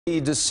The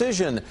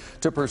decision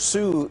to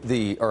pursue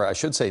or I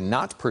should say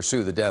not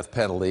pursue the death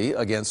penalty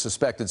against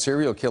suspected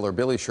serial killer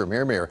Billy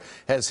Chemirmir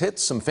has hit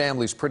some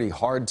families pretty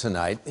hard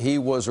tonight. He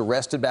was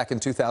arrested back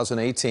in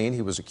 2018.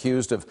 He was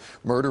accused of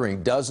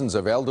murdering dozens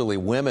of elderly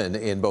women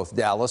in both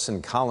Dallas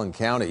and Collin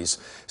counties,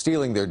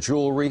 stealing their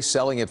jewelry,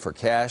 selling it for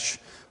cash.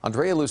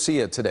 Andrea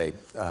Lucia today,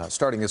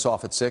 starting us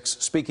off at 6,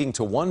 speaking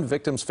to one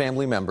victim's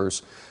family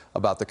members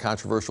about the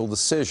controversial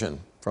decision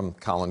from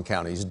Collin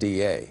County's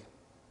DA.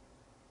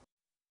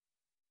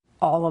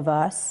 All of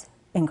us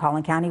in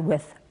Collin County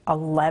with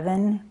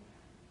 11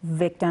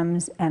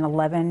 victims and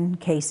 11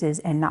 cases,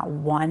 and not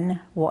one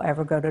will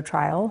ever go to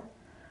trial.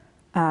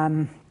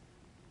 That's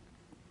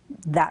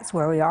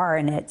where we are,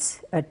 and it's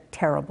a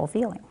terrible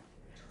feeling.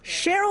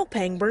 Cheryl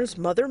Pangburn's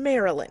mother,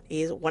 Marilyn,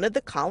 is one of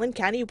the Collin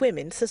County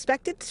women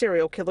suspected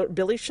serial killer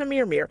Billy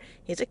Chemirmir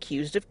is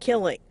accused of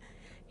killing.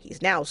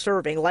 He's now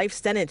serving life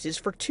sentences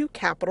for 2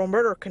 capital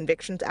murder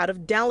convictions out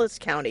of Dallas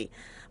County.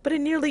 But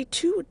in nearly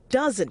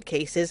 24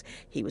 cases,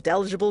 he was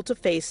eligible to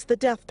face the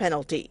death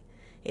penalty.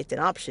 It's an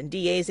option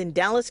DAs in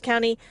Dallas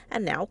County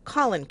and now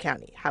Collin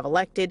County have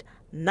elected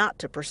not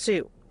to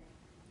pursue.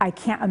 I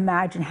can't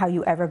imagine how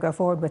you ever go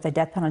forward with a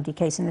death penalty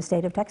case in the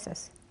state of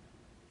Texas,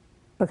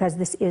 because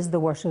this is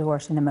the worst of the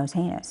worst and the most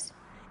heinous.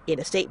 In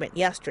a statement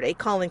yesterday,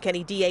 Collin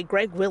County DA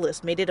Greg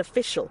Willis made it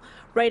official,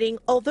 writing,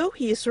 "Although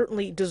he is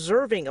certainly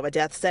deserving of a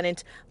death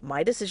sentence,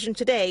 my decision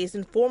today is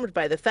informed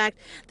by the fact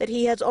that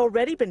he has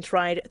already been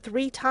tried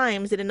 3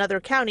 times in another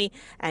county,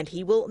 and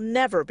he will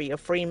never be a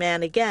free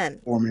man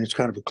again." I mean, it's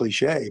kind of a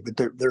cliche, but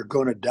they're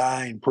going to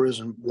die in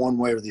prison one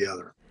way or the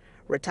other.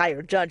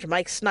 Retired Judge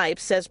Mike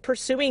Snipes says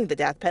pursuing the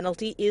death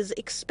penalty is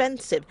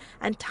expensive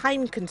and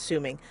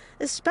time-consuming,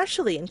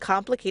 especially in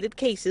complicated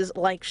cases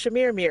like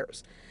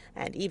Chemirmir's.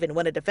 And even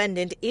when a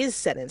defendant is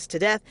sentenced to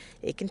death,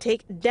 it can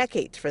take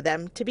decades for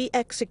them to be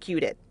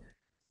executed.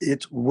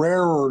 It's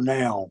rarer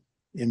now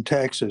in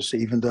Texas,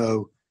 even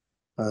though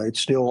it's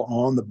still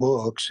on the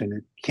books and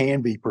it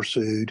can be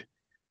pursued.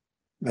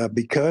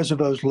 Because of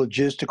those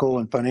logistical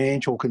and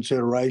financial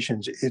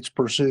considerations, it's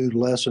pursued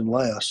less and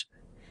less.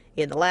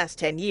 In the last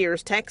 10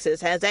 years,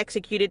 Texas has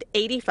executed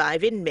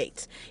 85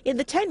 inmates. In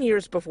the 10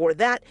 years before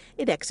that,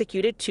 it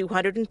executed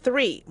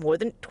 203, more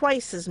than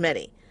twice as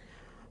many.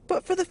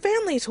 But for the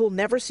families who'll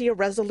never see a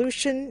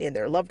resolution in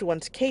their loved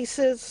ones'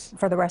 cases,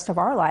 for the rest of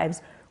our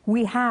lives,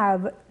 we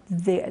have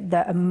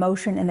the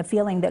emotion and the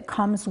feeling that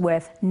comes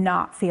with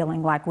not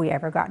feeling like we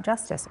ever got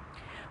justice.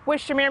 With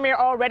Chemirmir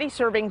already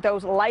serving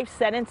those life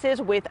sentences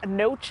with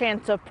no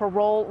chance of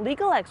parole,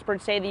 legal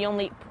experts say the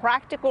only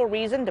practical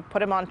reason to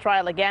put him on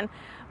trial again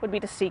would be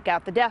to seek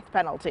out the death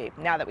penalty.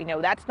 Now that we know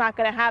that's not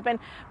going to happen,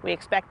 we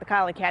expect the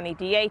Collin County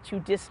DA to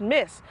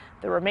dismiss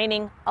the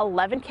remaining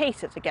 11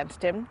 cases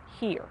against him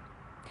here.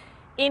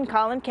 In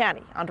Collin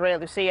County, Andrea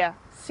Lucia,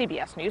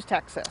 CBS News,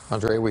 Texas.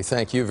 Andrea, we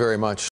thank you very much.